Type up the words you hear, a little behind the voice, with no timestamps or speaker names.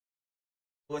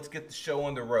let's get the show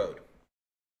on the road.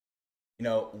 You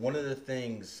know, one of the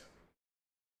things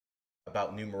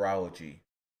about numerology,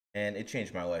 and it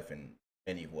changed my life in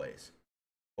many ways.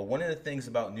 But one of the things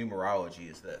about numerology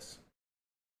is this: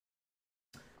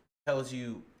 it tells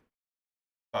you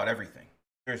about everything.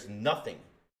 There's nothing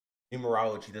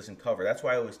numerology doesn't cover. That's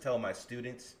why I always tell my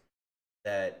students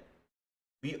that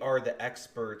we are the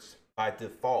experts by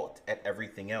default at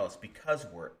everything else because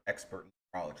we're expert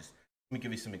numerologists. Let me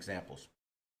give you some examples.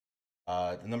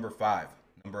 The number 5,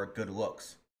 number of good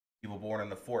looks. People born on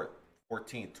the 4th,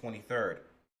 14th, 23rd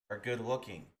are good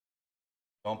looking.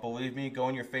 Don't believe me? Go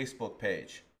on your Facebook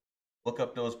page. Look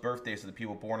up those birthdays of the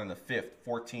people born on the 5th,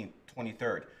 14th,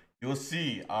 23rd. You'll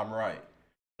see I'm right.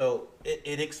 So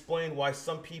it explained why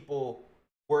some people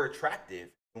were attractive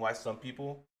and why some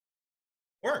people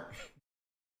weren't.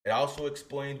 It also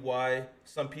explained why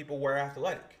some people were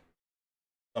athletic,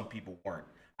 some people weren't.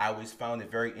 I always found it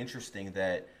very interesting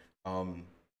that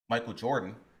Michael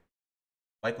Jordan,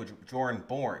 Michael Jordan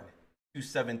born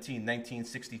 2/17,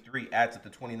 1963, adds up to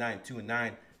 29, 2 and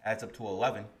 9 adds up to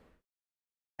 11,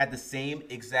 had the same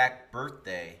exact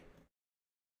birthday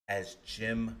as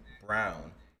Jim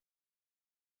Brown,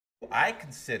 who I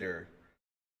consider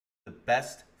the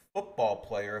best football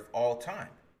player of all time.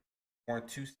 Born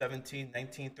 2/17,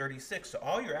 1936. So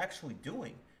all you're actually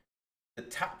doing, the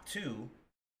top two,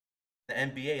 the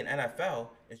NBA and NFL,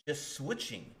 is just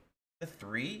switching the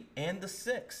 3 and the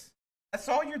 6. That's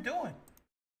all you're doing.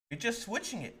 You're just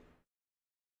switching it.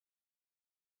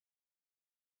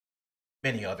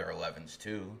 Many other 11s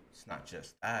too. It's not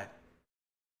just that.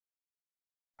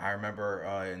 I remember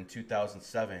in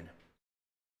 2007,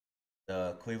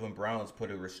 the Cleveland Browns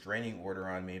put a restraining order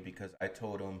on me because I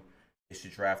told them they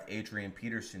should draft Adrian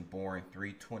Peterson, born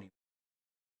 3/20,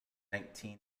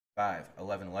 1995,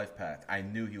 11 life path. I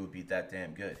knew he would be that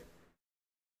damn good.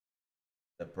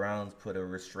 The Browns put a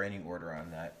restraining order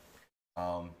on that.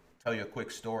 Tell you a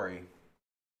quick story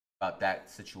about that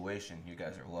situation. You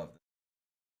guys are loved.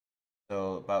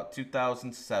 So about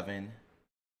 2007,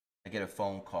 I get a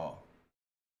phone call,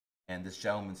 and this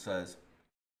gentleman says,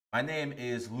 "My name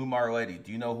is Lou Marletti.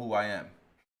 Do you know who I am?"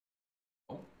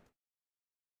 Oh.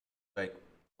 Like,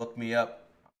 look me up.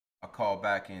 I'll call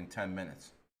back in 10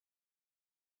 minutes.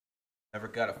 Never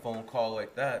got a phone call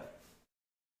like that.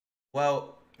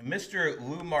 Well, Mr.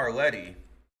 Lou Marletti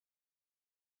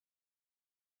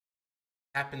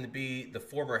happened to be the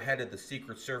former head of the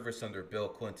Secret Service under Bill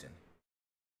Clinton.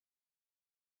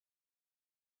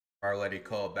 Marletti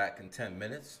called back in 10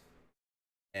 minutes,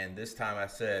 and this time I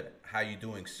said, "How you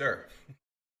doing, sir?"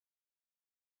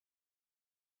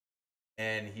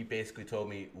 And he basically told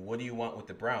me, "What do you want with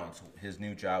the Browns?" His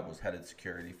new job was head of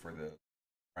security for the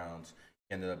Browns.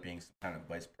 He ended up being some kind of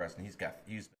vice president. He's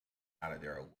been out of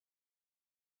there.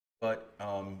 But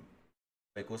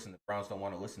like, listen, the Browns don't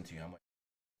want to listen to you. I'm like,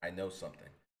 I know something.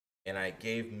 And I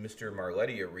gave Mr.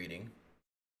 Marletti a reading,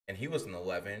 and he was an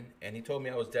 11, and he told me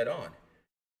I was dead on.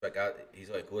 He's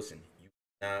like, "Listen, you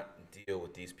cannot deal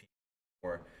with these people,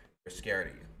 or they're scared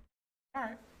of you." All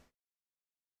right,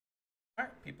 all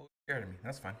right, people are scared of me.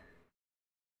 That's fine.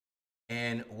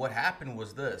 And what happened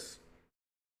was this: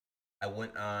 I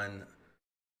went on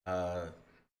uh,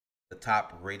 the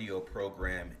top radio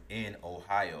program in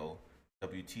Ohio,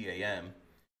 WTAM.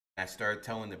 And I started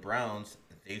telling the Browns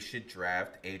they should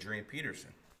draft Adrian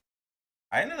Peterson.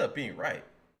 I ended up being right.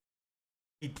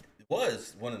 He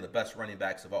was one of the best running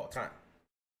backs of all time.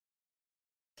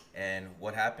 And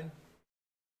what happened?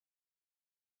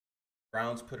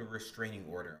 Browns put a restraining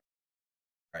order.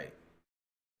 Right.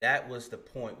 That was the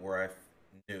point where I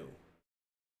knew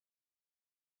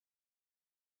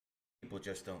people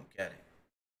just don't get it.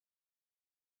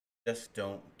 Just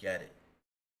don't get it.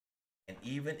 And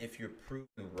even if you're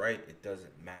proven right, it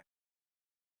doesn't matter.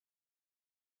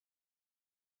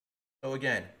 So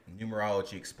again,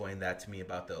 numerology explained that to me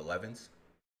about the 11s.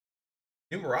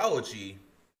 Numerology,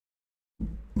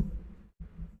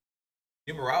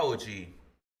 numerology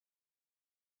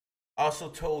also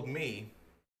told me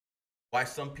why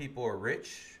some people are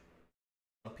rich,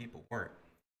 some people weren't.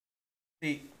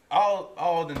 See,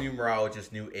 all the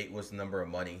numerologists knew 8 was the number of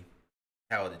money.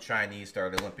 How the Chinese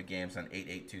started Olympic Games on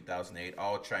 8/8/2008.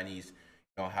 All Chinese,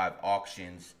 have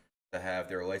auctions to have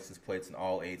their license plates and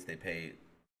all 8s. They pay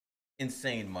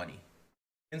insane money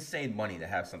to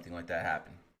have something like that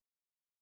happen.